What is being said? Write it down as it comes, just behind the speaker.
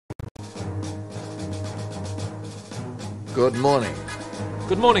Good morning.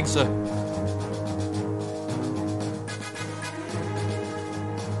 Good morning, sir.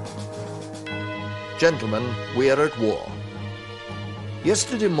 Gentlemen, we are at war.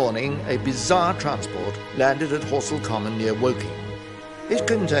 Yesterday morning, a bizarre transport landed at Horsell Common near Woking. It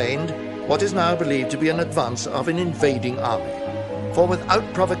contained what is now believed to be an advance of an invading army, for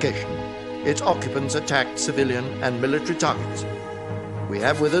without provocation, its occupants attacked civilian and military targets. We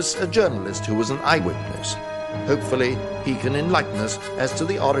have with us a journalist who was an eyewitness. Hopefully, he can enlighten us as to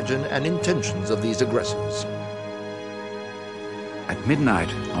the origin and intentions of these aggressors. At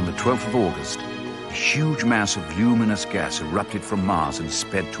midnight on the 12th of August, a huge mass of luminous gas erupted from Mars and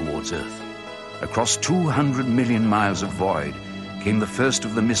sped towards Earth. Across 200 million miles of void came the first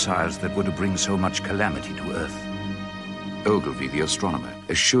of the missiles that were to bring so much calamity to Earth. Ogilvy, the astronomer,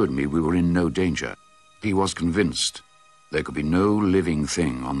 assured me we were in no danger. He was convinced there could be no living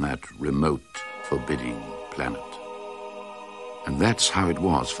thing on that remote, forbidding planet. And that's how it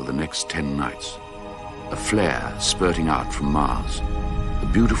was for the next 10 nights. A flare spurting out from Mars. A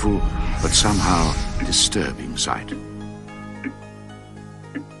beautiful, but somehow disturbing sight.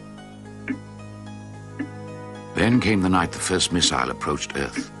 Then came the night the first missile approached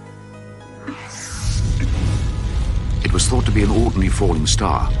Earth. It was thought to be an ordinary falling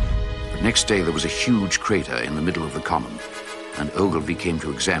star, but next day there was a huge crater in the middle of the common, and Ogilvy came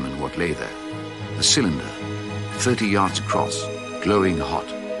to examine what lay there. A cylinder, 30 yards across, glowing hot,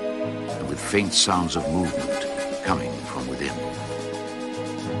 and with faint sounds of movement coming from within.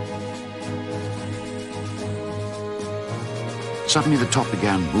 Suddenly the top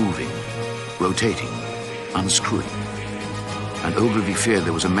began moving, rotating, unscrewing, and Ogilvy feared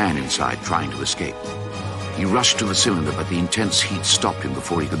there was a man inside trying to escape. He rushed to the cylinder, but the intense heat stopped him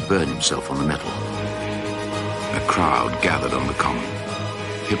before he could burn himself on the metal. A crowd gathered on the common,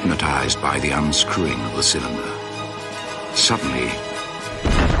 hypnotized by the unscrewing of the cylinder. Suddenly,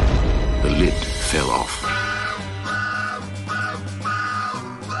 the lid fell off.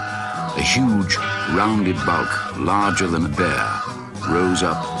 A huge, rounded bulk, larger than a bear, rose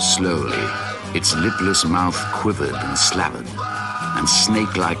up slowly. Its lipless mouth quivered and slavered, and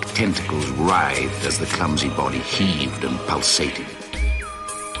snake-like tentacles writhed as the clumsy body heaved and pulsated.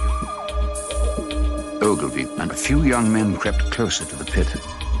 Ogilvy and a few young men crept closer to the pit.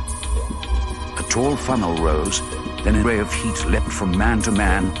 A tall funnel rose, then a ray of heat leapt from man to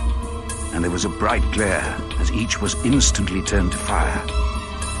man, and there was a bright glare as each was instantly turned to fire.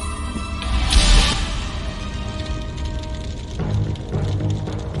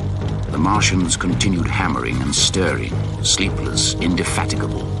 The Martians continued hammering and stirring, sleepless,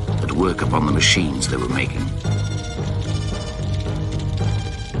 indefatigable, at work upon the machines they were making.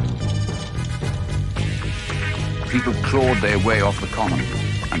 People clawed their way off the common,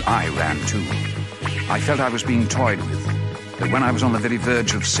 and I ran too. I felt I was being toyed with, that when I was on the very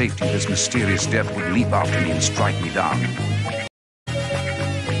verge of safety, this mysterious death would leap after me and strike me down.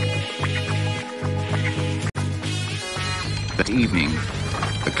 That evening,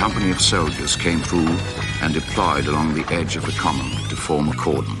 a company of soldiers came through and deployed along the edge of the common to form a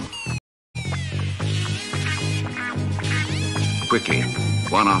cordon. Quickly,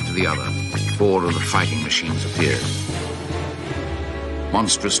 one after the other, 4 of the fighting machines appeared.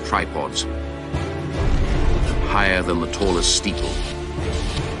 Monstrous tripods, higher than the tallest steeple.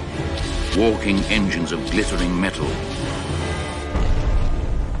 Walking engines of glittering metal.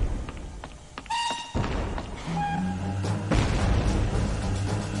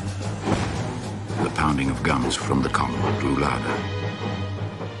 The pounding of guns from the common grew louder.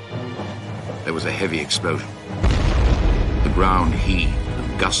 There was a heavy explosion. The ground heaved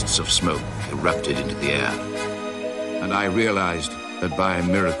and gusts of smoke erupted into the air. And I realized that by a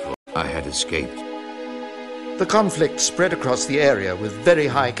miracle I had escaped. The conflict spread across the area with very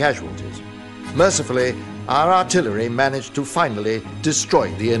high casualties. Mercifully, our artillery managed to finally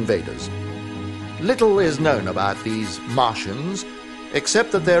destroy the invaders. Little is known about these Martians,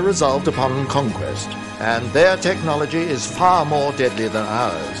 except that they're resolved upon conquest, and their technology is far more deadly than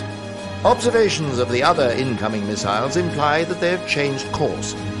ours. Observations of the other incoming missiles imply that they have changed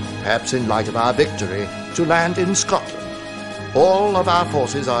course, perhaps in light of our victory, to land in Scotland. All of our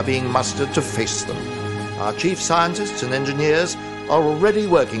forces are being mustered to face them. Our chief scientists and engineers are already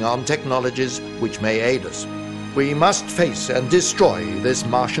working on technologies which may aid us. We must face and destroy this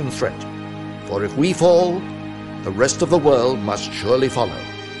Martian threat, for if we fall, the rest of the world must surely follow.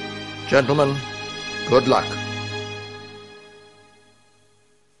 Gentlemen, good luck.